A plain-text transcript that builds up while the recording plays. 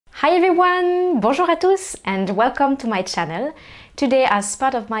Hi everyone, bonjour à tous and welcome to my channel. Today, as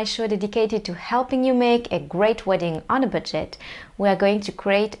part of my show dedicated to helping you make a great wedding on a budget, we are going to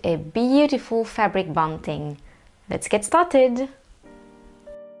create a beautiful fabric bunting. Let's get started!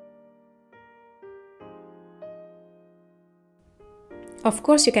 Of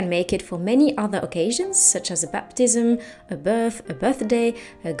course, you can make it for many other occasions, such as a baptism, a birth, a birthday,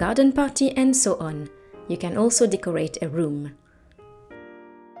 a garden party, and so on. You can also decorate a room.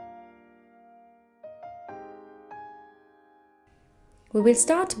 We will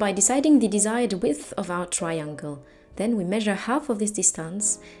start by deciding the desired width of our triangle. Then we measure half of this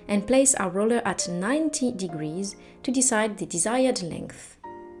distance and place our roller at 90 degrees to decide the desired length.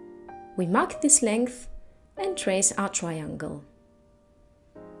 We mark this length and trace our triangle.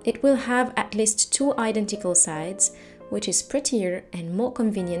 It will have at least two identical sides, which is prettier and more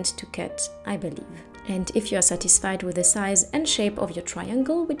convenient to cut, I believe. And if you are satisfied with the size and shape of your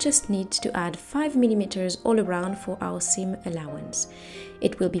triangle, we just need to add 5 mm all around for our seam allowance.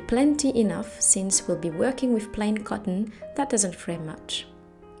 It will be plenty enough since we'll be working with plain cotton that doesn't fray much.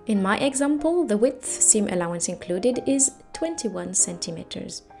 In my example, the width, seam allowance included, is 21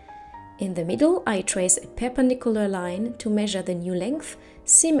 cm. In the middle, I trace a perpendicular line to measure the new length,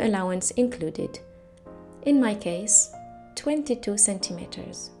 seam allowance included. In my case, 22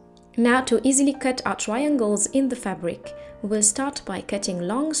 cm. Now, to easily cut our triangles in the fabric, we will start by cutting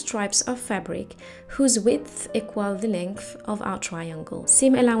long stripes of fabric whose width equal the length of our triangle,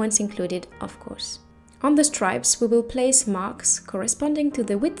 seam allowance included, of course. On the stripes, we will place marks corresponding to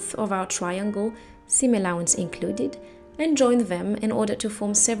the width of our triangle, seam allowance included, and join them in order to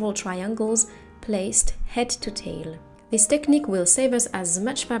form several triangles placed head to tail. This technique will save us as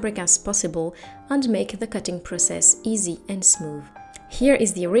much fabric as possible and make the cutting process easy and smooth. Here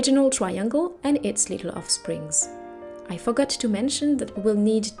is the original triangle and its little offsprings. I forgot to mention that we will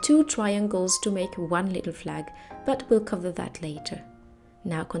need two triangles to make one little flag, but we'll cover that later.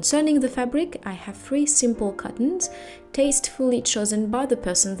 Now, concerning the fabric, I have 3 simple cottons, tastefully chosen by the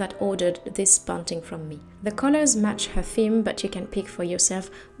person that ordered this bunting from me. The colors match her theme, but you can pick for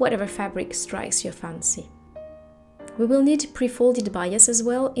yourself whatever fabric strikes your fancy. We will need pre-folded bias as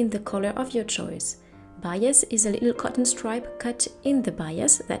well in the color of your choice. Bias is a little cotton stripe cut in the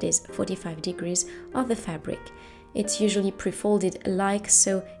bias, that is 45 degrees, of the fabric. It's usually pre-folded like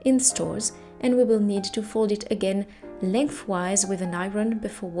so in stores, and we will need to fold it again lengthwise with an iron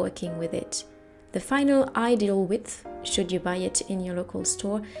before working with it. The final ideal width, should you buy it in your local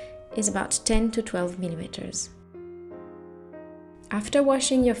store, is about 10 to 12 mm. After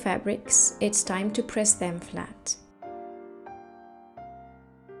washing your fabrics, it's time to press them flat.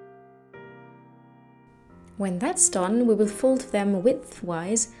 When that's done, we will fold them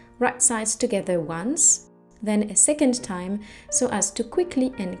widthwise, right sides together once, then a second time, so as to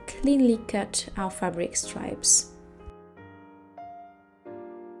quickly and cleanly cut our fabric stripes.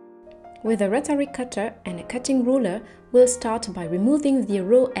 With a rotary cutter and a cutting ruler, we'll start by removing the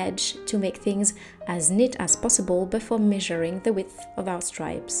raw edge to make things as neat as possible before measuring the width of our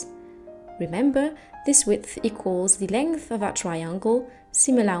stripes. Remember, this width equals the length of our triangle,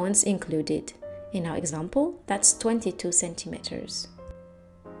 seam allowance included. In our example, that's 22 cm.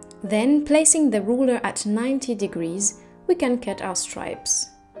 Then, placing the ruler at 90 degrees, we can cut our stripes.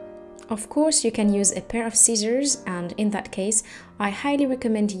 Of course, you can use a pair of scissors, and in that case, I highly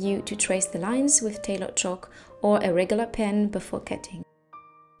recommend you to trace the lines with tailor chalk or a regular pen before cutting.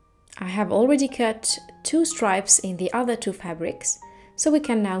 I have already cut 2 stripes in the other 2 fabrics, so we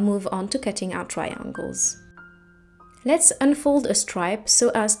can now move on to cutting our triangles. Let's unfold a stripe so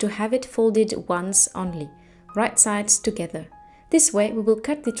as to have it folded once only, right sides together. This way we will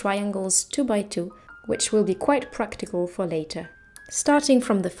cut the triangles 2 by 2, which will be quite practical for later. Starting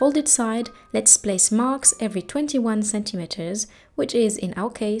from the folded side, let's place marks every 21 cm, which is in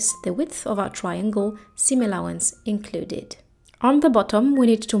our case the width of our triangle, seam allowance included. On the bottom, we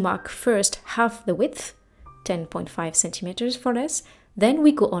need to mark first half the width, 10.5 cm for us, then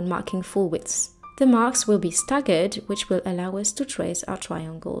we go on marking full widths. The marks will be staggered, which will allow us to trace our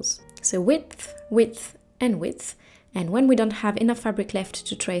triangles. So width, width, and width. And when we don't have enough fabric left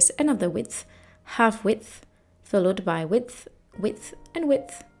to trace another width, half width, followed by width, width, and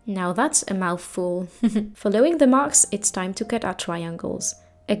width. Now that's a mouthful. Following the marks, it's time to cut our triangles.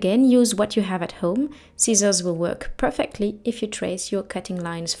 Again, use what you have at home. Scissors will work perfectly if you trace your cutting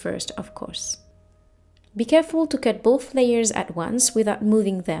lines first, of course. Be careful to cut both layers at once without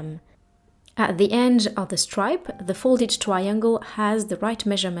moving them. At the end of the stripe, the folded triangle has the right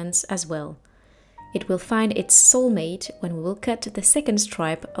measurements as well. It will find its soulmate when we will cut the second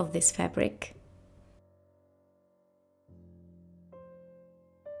stripe of this fabric.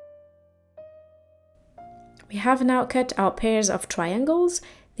 We have now cut our pairs of triangles.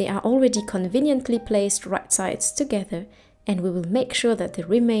 They are already conveniently placed right sides together, and we will make sure that they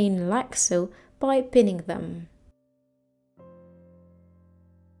remain like so by pinning them.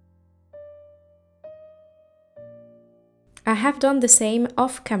 I have done the same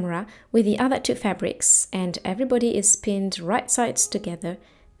off camera with the other two fabrics, and everybody is pinned right sides together,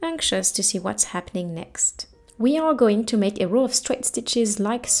 anxious to see what's happening next. We are going to make a row of straight stitches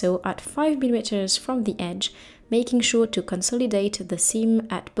like so at 5 mm from the edge, making sure to consolidate the seam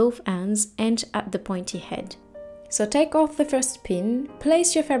at both ends and at the pointy head. So take off the first pin,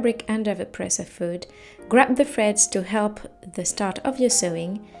 place your fabric under the presser foot, grab the threads to help the start of your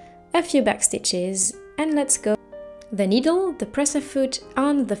sewing, a few back stitches, and let's go. The needle, the presser foot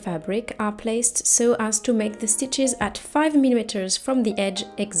and the fabric are placed so as to make the stitches at 5 mm from the edge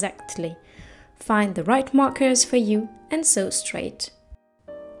exactly. Find the right markers for you and sew straight.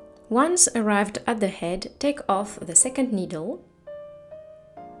 Once arrived at the head, take off the second needle,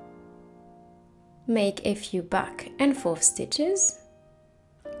 make a few back and forth stitches,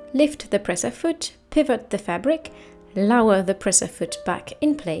 lift the presser foot, pivot the fabric, lower the presser foot back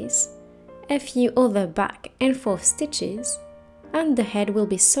in place, a few other back and forth stitches, and the head will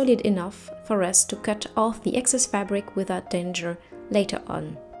be solid enough for us to cut off the excess fabric without danger later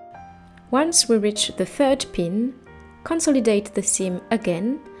on. Once we reach the third pin, consolidate the seam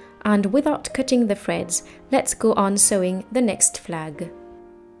again, and without cutting the threads, let's go on sewing the next flag.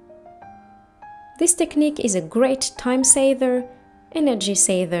 This technique is a great time saver, energy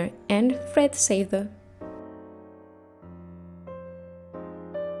saver, and thread saver.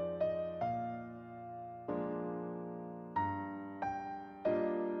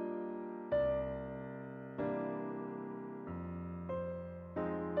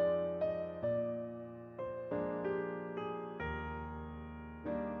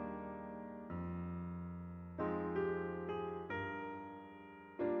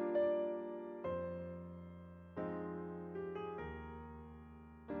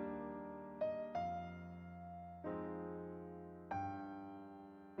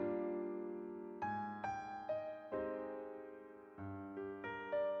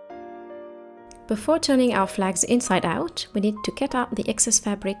 Before turning our flags inside out, we need to cut out the excess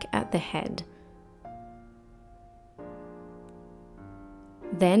fabric at the head.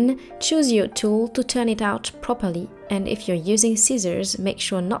 Then choose your tool to turn it out properly, and if you're using scissors, make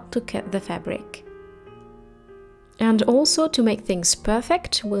sure not to cut the fabric. And also, to make things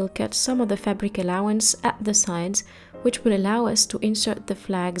perfect, we'll cut some of the fabric allowance at the sides, which will allow us to insert the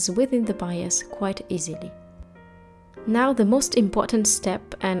flags within the bias quite easily. Now the most important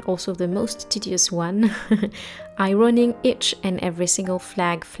step, and also the most tedious one, ironing each and every single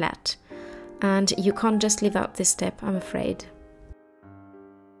flag flat. And you can't just leave out this step, I'm afraid.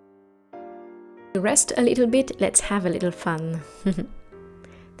 To rest a little bit, let's have a little fun.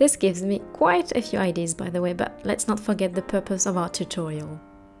 This gives me quite a few ideas, by the way, but let's not forget the purpose of our tutorial.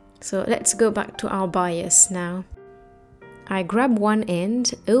 So let's go back to our bias now. I grab one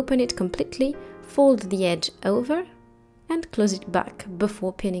end, open it completely, fold the edge over, and close it back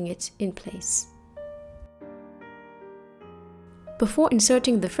before pinning it in place. Before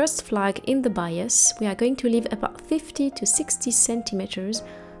inserting the first flag in the bias, we are going to leave about 50 to 60 centimeters,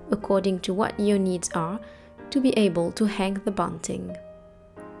 according to what your needs are, to be able to hang the bunting.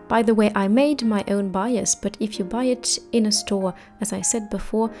 By the way, I made my own bias, but if you buy it in a store, as I said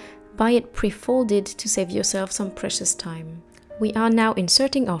before, buy it pre-folded to save yourself some precious time. We are now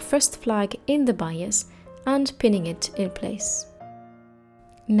inserting our first flag in the bias and pinning it in place.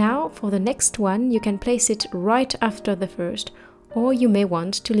 Now for the next one, you can place it right after the first, or you may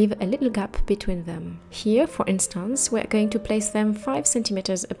want to leave a little gap between them. Here, for instance, we're going to place them 5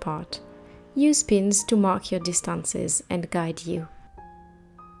 centimeters apart. Use pins to mark your distances and guide you.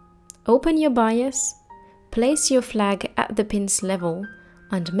 Open your bias, place your flag at the pin's level,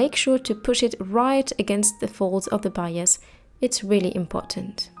 and make sure to push it right against the folds of the bias. It's really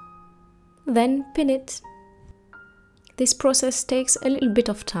important. Then pin it. This process takes a little bit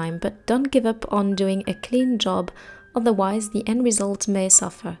of time, but don't give up on doing a clean job, otherwise the end result may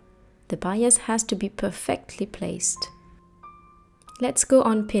suffer. The bias has to be perfectly placed. Let's go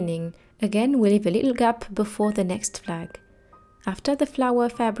on pinning. Again, we leave a little gap before the next flag. After the flower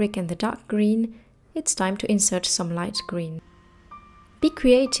fabric and the dark green, it's time to insert some light green. Be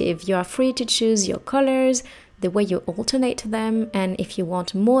creative, you are free to choose your colors, the way you alternate them, and if you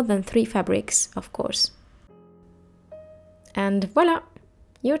want more than 3 fabrics, of course. And voila!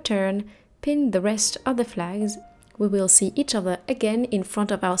 Your turn. Pin the rest of the flags. We will see each other again in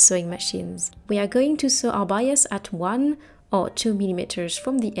front of our sewing machines. We are going to sew our bias at 1 or 2 mm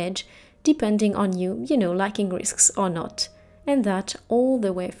from the edge, depending on you, liking risks or not, and that all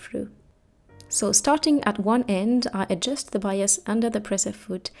the way through. So starting at one end, I adjust the bias under the presser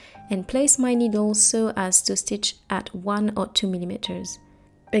foot and place my needle so as to stitch at 1 or 2 millimeters.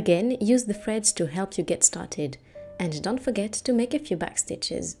 Again, use the threads to help you get started, and don't forget to make a few back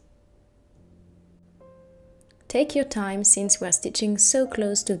stitches. Take your time since we're stitching so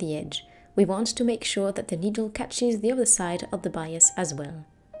close to the edge. We want to make sure that the needle catches the other side of the bias as well.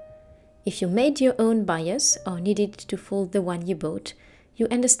 If you made your own bias or needed to fold the one you bought, you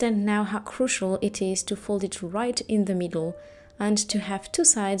understand now how crucial it is to fold it right in the middle and to have two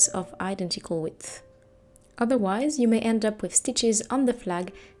sides of identical width. Otherwise, you may end up with stitches on the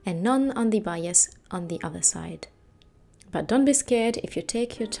flag and none on the bias on the other side. But don't be scared, if you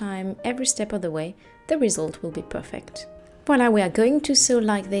take your time every step of the way, the result will be perfect. Voila, we are going to sew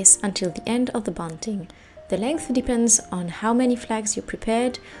like this until the end of the bunting. The length depends on how many flags you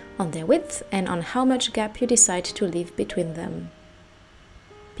prepared, on their width, and on how much gap you decide to leave between them.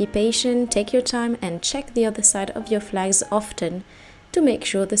 Be patient, take your time, and check the other side of your flags often to make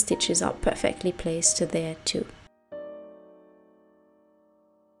sure the stitches are perfectly placed there too.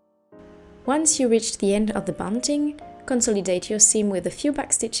 Once you reach the end of the bunting, consolidate your seam with a few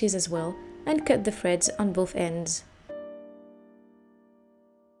back stitches as well and cut the threads on both ends.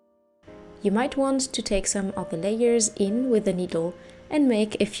 You might want to take some of the layers in with the needle and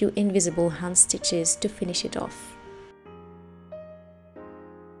make a few invisible hand stitches to finish it off.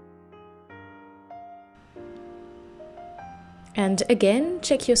 And again,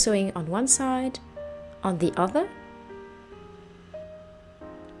 check your sewing on one side, on the other.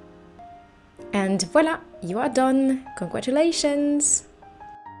 And voila, you are done! Congratulations!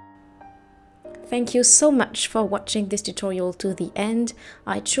 Thank you so much for watching this tutorial to the end.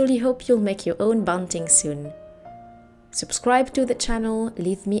 I truly hope you'll make your own bunting soon. Subscribe to the channel,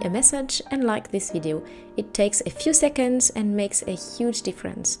 leave me a message and like this video. It takes a few seconds and makes a huge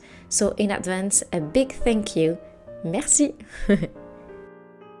difference. So in advance, a big thank you. Merci!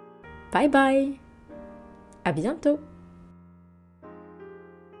 Bye bye! À bientôt!